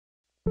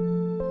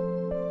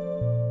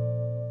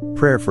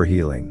Prayer for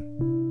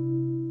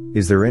healing.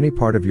 Is there any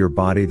part of your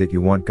body that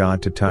you want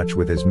God to touch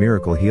with His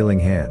miracle healing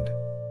hand?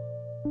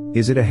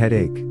 Is it a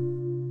headache?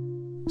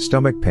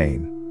 Stomach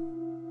pain?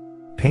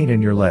 Pain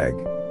in your leg?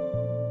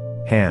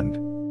 Hand?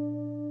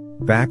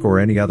 Back or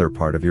any other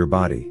part of your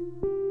body?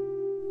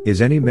 Is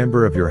any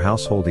member of your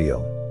household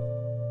ill?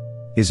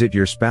 Is it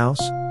your spouse?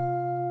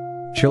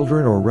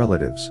 Children or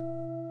relatives?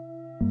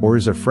 Or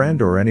is a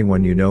friend or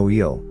anyone you know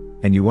ill,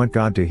 and you want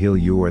God to heal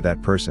you or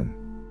that person?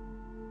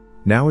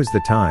 Now is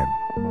the time.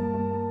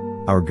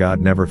 Our God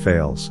never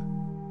fails.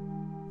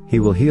 He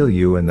will heal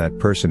you and that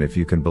person if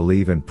you can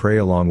believe and pray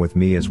along with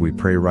me as we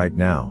pray right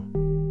now.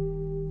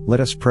 Let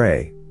us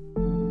pray.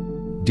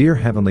 Dear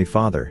Heavenly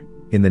Father,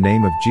 in the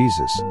name of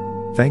Jesus,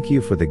 thank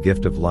you for the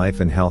gift of life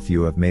and health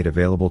you have made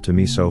available to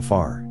me so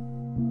far.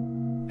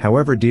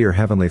 However, dear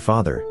Heavenly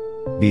Father,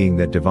 being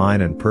that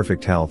divine and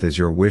perfect health is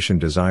your wish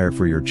and desire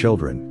for your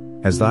children,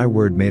 as thy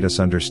word made us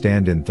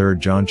understand in 3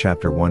 John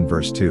chapter 1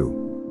 verse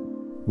 2,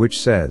 which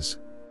says,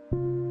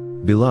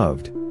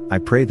 Beloved, I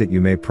pray that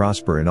you may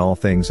prosper in all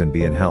things and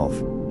be in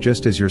health,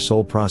 just as your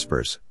soul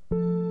prospers.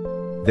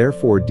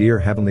 Therefore, dear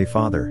Heavenly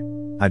Father,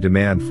 I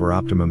demand for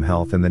optimum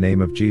health in the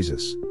name of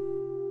Jesus.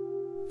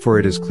 For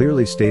it is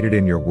clearly stated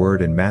in your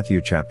word in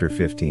Matthew chapter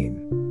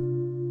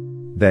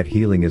 15, that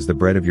healing is the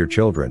bread of your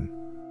children.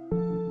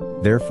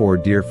 Therefore,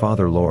 dear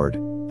Father Lord,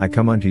 I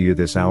come unto you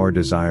this hour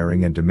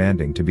desiring and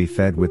demanding to be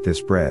fed with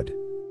this bread.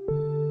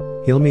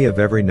 Heal me of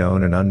every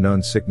known and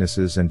unknown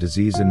sicknesses and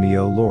disease in me,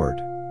 O Lord.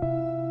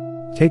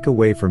 Take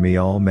away from me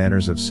all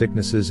manners of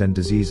sicknesses and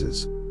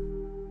diseases.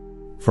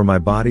 For my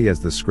body,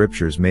 as the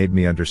scriptures made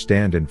me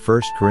understand in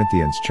 1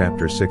 Corinthians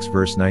chapter 6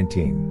 verse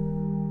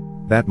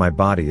 19, that my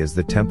body is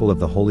the temple of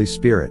the Holy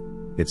Spirit,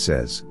 it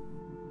says.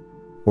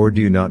 Or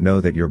do you not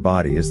know that your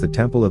body is the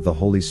temple of the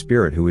Holy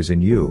Spirit who is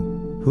in you,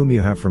 whom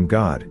you have from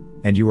God,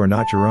 and you are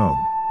not your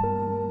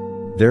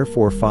own?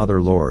 Therefore,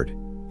 Father Lord,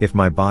 if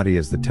my body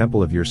is the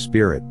temple of your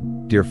Spirit,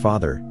 dear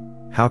Father,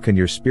 how can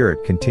your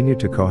Spirit continue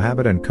to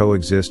cohabit and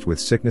coexist with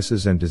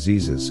sicknesses and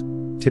diseases,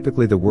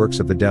 typically the works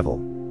of the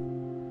devil?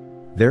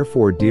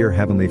 Therefore, dear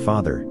Heavenly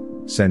Father,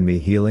 send me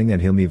healing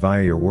and heal me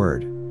via your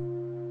word.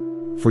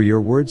 For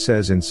your word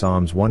says in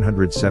Psalms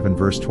 107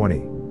 verse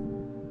 20,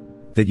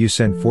 that you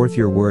sent forth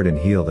your word and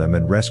heal them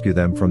and rescue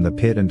them from the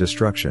pit and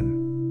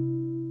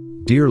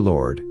destruction. Dear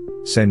Lord,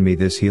 send me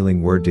this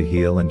healing word to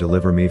heal and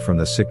deliver me from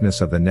the sickness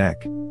of the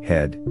neck,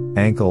 head,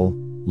 ankle,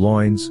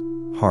 loins,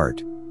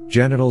 heart,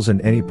 genitals and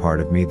any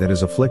part of me that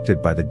is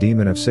afflicted by the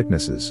demon of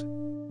sicknesses.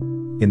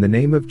 In the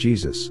name of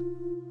Jesus.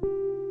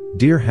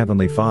 Dear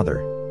Heavenly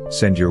Father,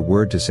 send your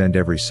word to send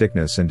every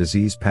sickness and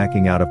disease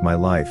packing out of my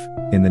life,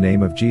 in the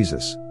name of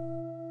Jesus.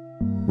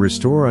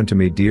 Restore unto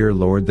me, dear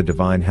Lord, the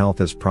divine health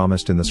as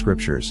promised in the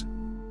scriptures.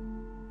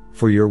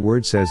 For your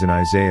word says in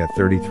Isaiah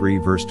 33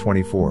 verse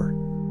 24,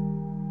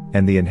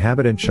 And the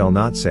inhabitant shall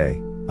not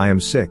say, I am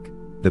sick,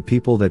 the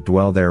people that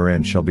dwell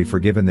therein shall be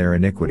forgiven their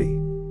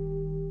iniquity.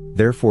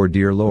 Therefore,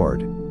 dear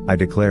Lord, I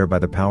declare by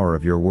the power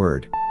of your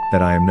word,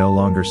 that I am no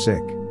longer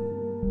sick.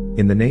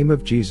 In the name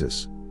of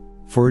Jesus.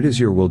 For it is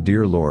your will,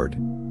 dear Lord,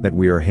 that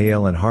we are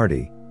hale and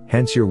hearty,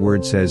 hence your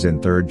word says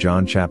in 3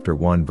 John chapter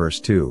 1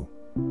 verse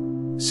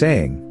 2,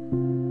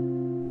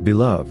 saying,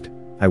 Beloved,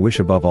 I wish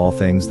above all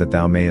things that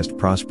thou mayest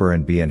prosper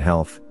and be in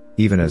health,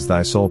 even as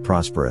thy soul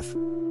prospereth.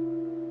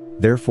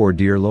 Therefore,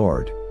 dear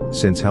Lord,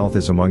 since health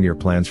is among your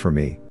plans for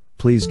me,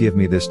 please give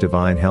me this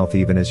divine health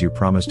even as you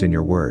promised in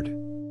your word.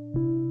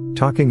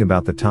 Talking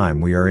about the time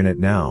we are in it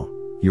now,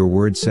 your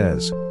word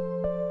says,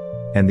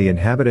 And the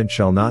inhabitant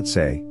shall not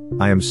say,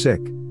 I am sick,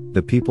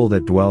 the people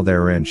that dwell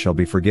therein shall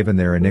be forgiven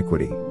their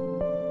iniquity.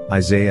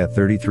 Isaiah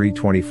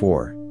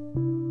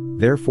 33:24.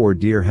 Therefore,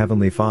 dear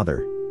Heavenly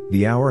Father,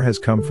 the hour has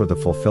come for the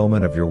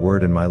fulfillment of your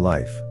word in my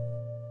life.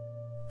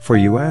 For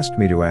you asked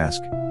me to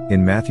ask,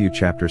 in Matthew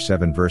chapter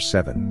 7 verse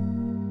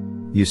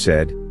 7. You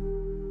said,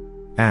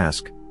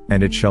 Ask,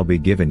 and it shall be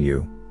given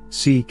you,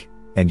 seek,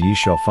 and ye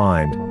shall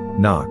find,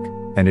 knock,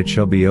 and it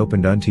shall be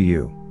opened unto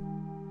you.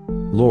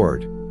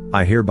 Lord,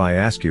 I hereby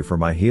ask you for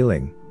my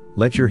healing.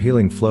 Let your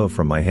healing flow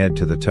from my head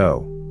to the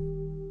toe.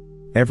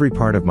 Every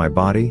part of my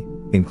body,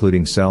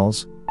 including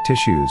cells,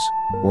 tissues,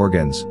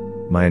 organs,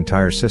 my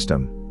entire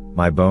system,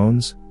 my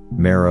bones,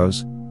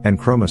 marrows, and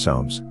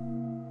chromosomes.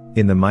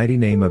 In the mighty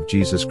name of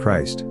Jesus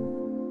Christ.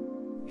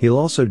 Heal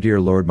also, dear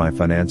Lord, my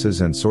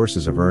finances and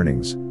sources of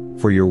earnings,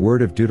 for your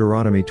word of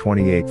Deuteronomy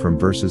 28 from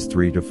verses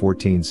 3 to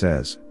 14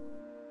 says,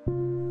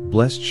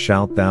 Blessed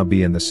shalt thou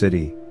be in the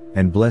city,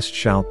 and blessed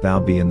shalt thou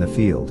be in the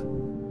field.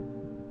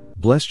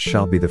 Blessed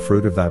shall be the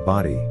fruit of thy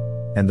body,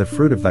 and the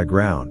fruit of thy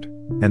ground,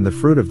 and the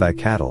fruit of thy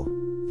cattle,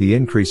 the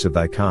increase of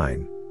thy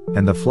kine,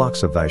 and the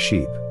flocks of thy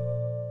sheep.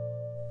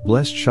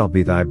 Blessed shall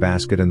be thy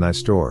basket and thy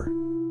store.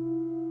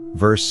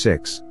 Verse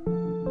 6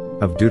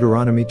 of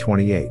Deuteronomy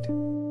 28.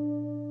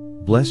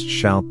 Blessed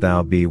shalt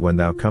thou be when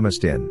thou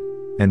comest in,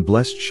 and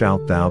blessed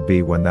shalt thou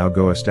be when thou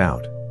goest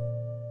out.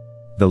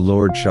 The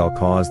Lord shall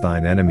cause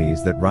thine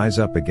enemies that rise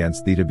up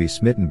against thee to be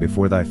smitten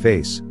before thy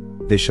face,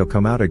 they shall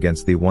come out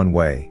against thee one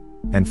way,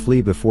 and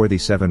flee before thee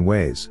 7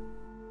 ways.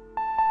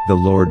 The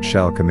Lord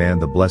shall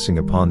command the blessing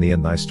upon thee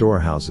in thy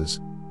storehouses,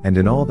 and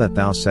in all that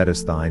thou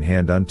settest thine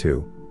hand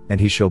unto, and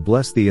he shall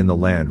bless thee in the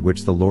land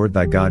which the Lord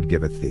thy God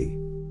giveth thee.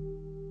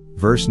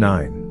 Verse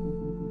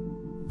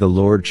 9. The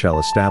Lord shall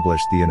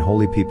establish thee an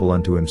holy people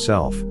unto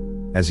himself,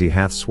 as he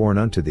hath sworn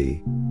unto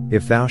thee,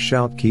 if thou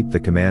shalt keep the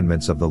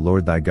commandments of the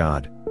Lord thy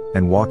God,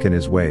 and walk in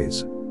his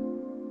ways.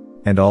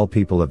 And all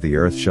people of the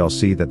earth shall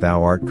see that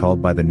thou art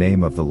called by the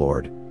name of the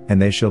Lord,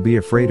 and they shall be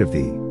afraid of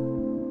thee.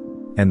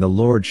 And the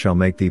Lord shall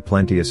make thee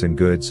plenteous in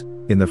goods,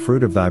 in the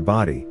fruit of thy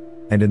body,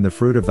 and in the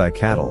fruit of thy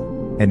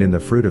cattle, and in the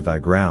fruit of thy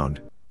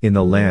ground, in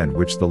the land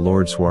which the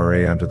Lord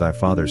sware unto thy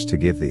fathers to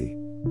give thee.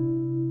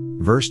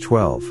 Verse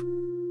 12.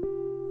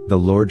 The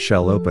Lord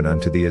shall open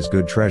unto thee his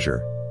good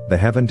treasure, the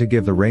heaven to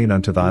give the rain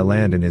unto thy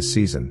land in his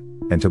season,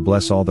 and to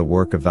bless all the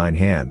work of thine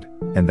hand,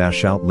 and thou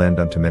shalt lend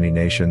unto many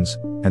nations,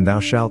 and thou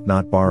shalt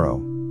not borrow.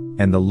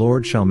 And the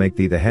Lord shall make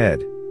thee the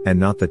head, and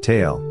not the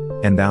tail,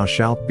 and thou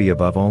shalt be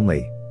above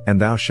only, and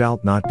thou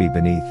shalt not be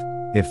beneath,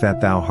 if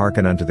that thou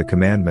hearken unto the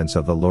commandments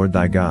of the Lord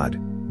thy God,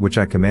 which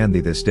I command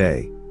thee this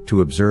day,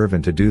 to observe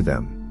and to do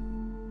them.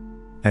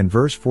 And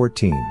verse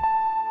 14.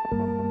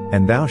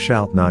 And thou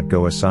shalt not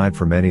go aside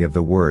from any of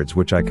the words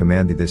which I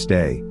command thee this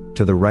day,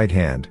 to the right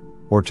hand,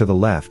 or to the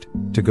left,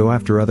 to go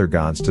after other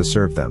gods to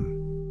serve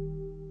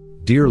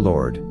them. Dear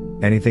Lord,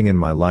 anything in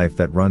my life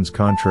that runs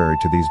contrary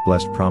to these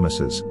blessed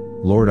promises,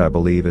 Lord, I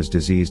believe is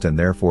diseased and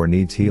therefore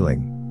needs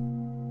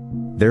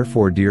healing.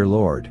 Therefore, dear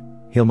Lord,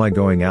 heal my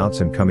going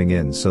outs and coming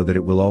ins so that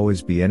it will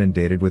always be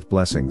inundated with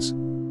blessings.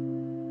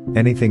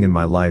 Anything in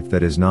my life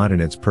that is not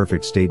in its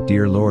perfect state,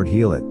 dear Lord,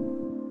 heal it.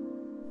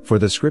 For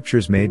the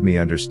scriptures made me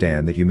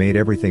understand that you made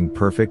everything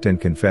perfect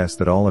and confess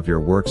that all of your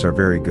works are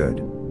very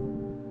good.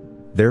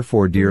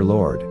 Therefore, dear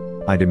Lord,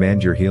 I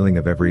demand your healing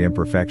of every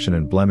imperfection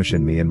and blemish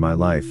in me and my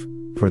life,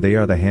 for they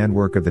are the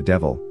handwork of the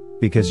devil,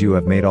 because you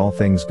have made all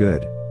things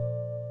good.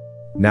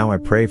 Now I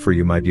pray for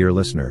you, my dear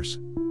listeners.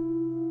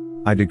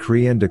 I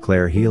decree and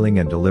declare healing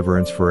and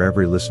deliverance for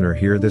every listener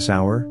here this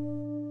hour.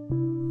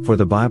 For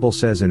the Bible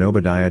says in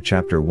Obadiah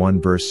chapter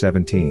 1 verse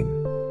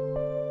 17,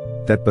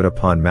 that but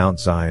upon Mount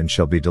Zion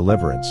shall be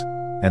deliverance,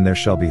 and there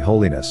shall be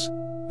holiness,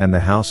 and the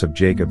house of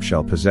Jacob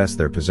shall possess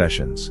their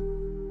possessions.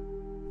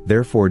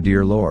 Therefore,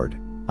 dear Lord,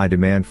 I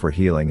demand for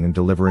healing and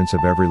deliverance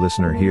of every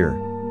listener here.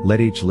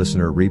 Let each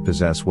listener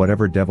repossess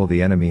whatever devil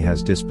the enemy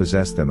has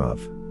dispossessed them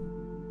of.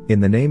 In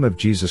the name of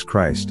Jesus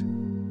Christ,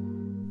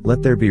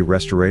 let there be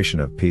restoration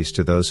of peace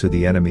to those who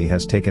the enemy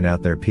has taken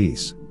out their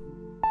peace.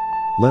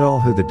 Let all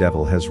who the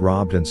devil has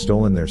robbed and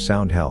stolen their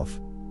sound health,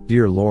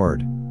 dear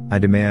Lord, I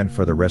demand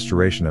for the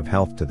restoration of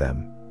health to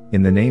them,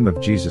 in the name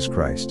of Jesus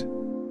Christ.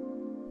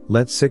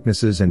 Let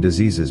sicknesses and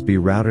diseases be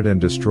routed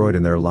and destroyed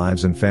in their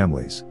lives and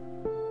families.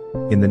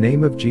 In the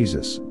name of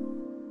Jesus.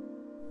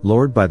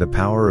 Lord, by the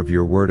power of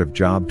your word of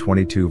Job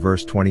 22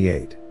 verse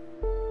 28,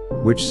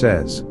 which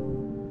says,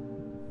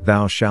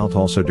 Thou shalt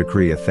also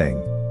decree a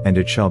thing, and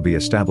it shall be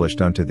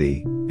established unto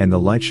thee, and the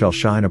light shall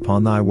shine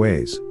upon thy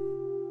ways.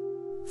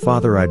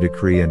 Father, I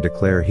decree and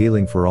declare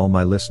healing for all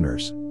my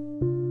listeners.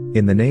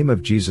 In the name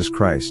of Jesus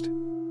Christ.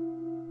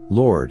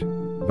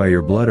 Lord, by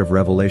your blood of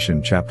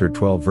Revelation chapter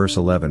 12 verse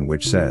 11,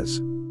 which says,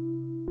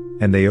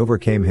 And they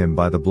overcame him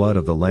by the blood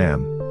of the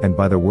Lamb, and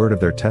by the word of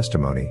their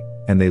testimony,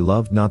 and they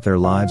loved not their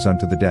lives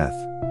unto the death.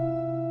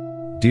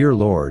 Dear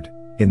Lord,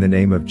 in the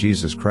name of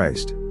Jesus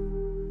Christ,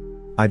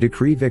 I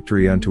decree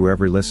victory unto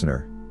every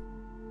listener.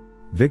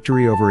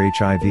 Victory over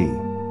HIV.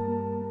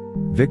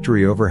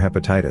 Victory over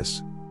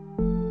hepatitis.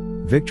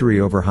 Victory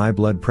over high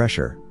blood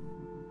pressure.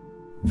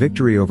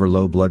 Victory over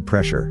low blood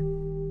pressure.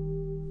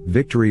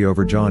 Victory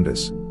over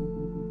jaundice.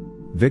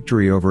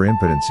 Victory over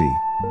impotency.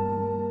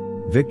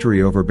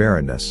 Victory over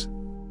barrenness.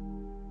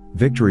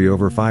 Victory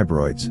over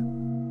fibroids.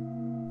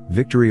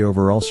 Victory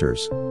over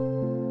ulcers.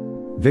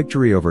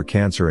 Victory over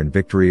cancer, and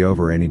victory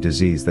over any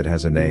disease that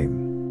has a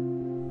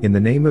name. In the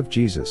name of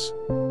Jesus,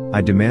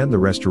 I demand the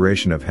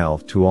restoration of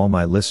health to all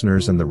my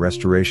listeners and the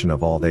restoration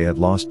of all they had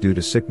lost due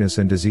to sickness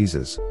and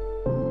diseases.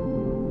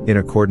 In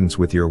accordance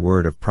with your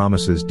word of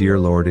promises, dear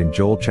Lord, in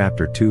Joel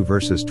chapter 2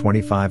 verses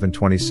 25 and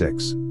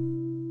 26,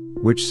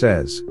 which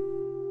says,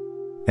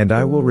 And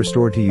I will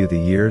restore to you the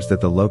years that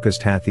the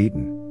locust hath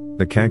eaten,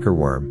 the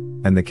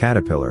cankerworm, and the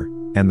caterpillar,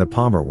 and the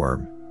palmer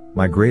worm,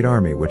 my great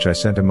army which I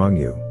sent among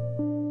you.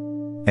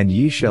 And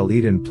ye shall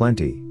eat in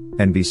plenty,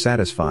 and be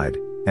satisfied,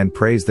 and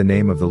praise the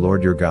name of the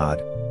Lord your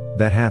God,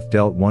 that hath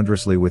dealt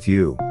wondrously with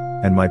you,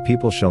 and my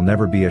people shall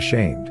never be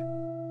ashamed.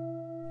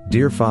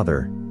 Dear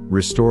Father,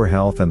 restore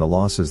health and the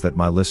losses that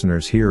my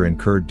listeners here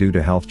incurred due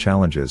to health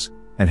challenges,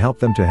 and help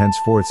them to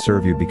henceforth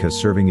serve you, because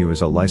serving you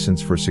is a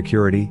license for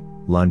security,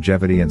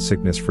 longevity, and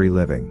sickness-free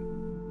living.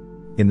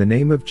 In the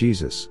name of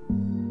Jesus.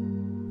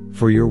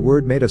 For your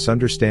word made us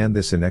understand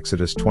this in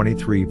Exodus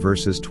 23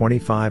 verses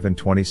 25 and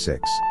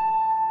 26.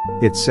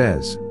 It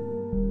says,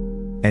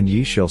 And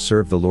ye shall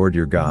serve the Lord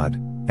your God,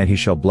 and he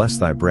shall bless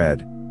thy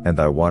bread, and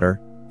thy water,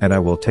 and I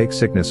will take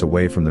sickness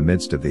away from the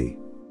midst of thee.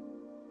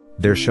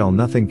 There shall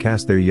nothing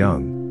cast their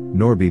young,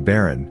 nor be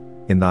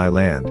barren, in thy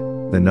land,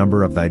 the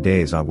number of thy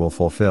days I will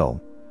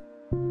fulfill,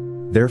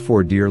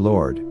 Therefore, dear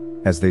Lord,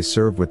 as they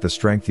serve with the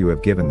strength you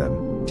have given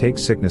them, take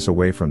sickness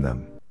away from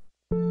them.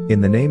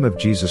 In the name of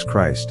Jesus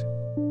Christ.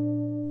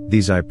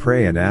 These I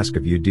pray and ask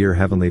of you, dear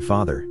Heavenly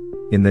Father,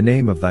 in the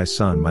name of thy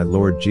Son, my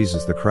Lord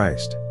Jesus the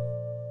Christ.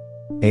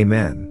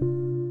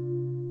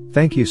 Amen.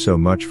 Thank you so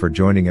much for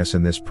joining us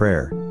in this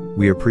prayer,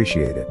 we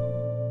appreciate it.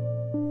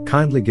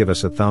 Kindly give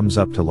us a thumbs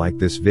up to like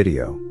this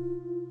video.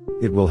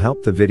 It will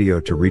help the video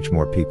to reach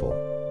more people.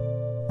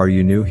 Are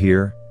you new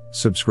here?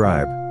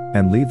 Subscribe,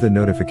 and leave the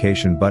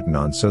notification button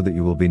on so that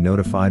you will be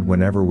notified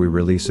whenever we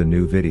release a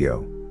new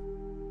video.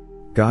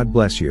 God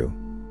bless you.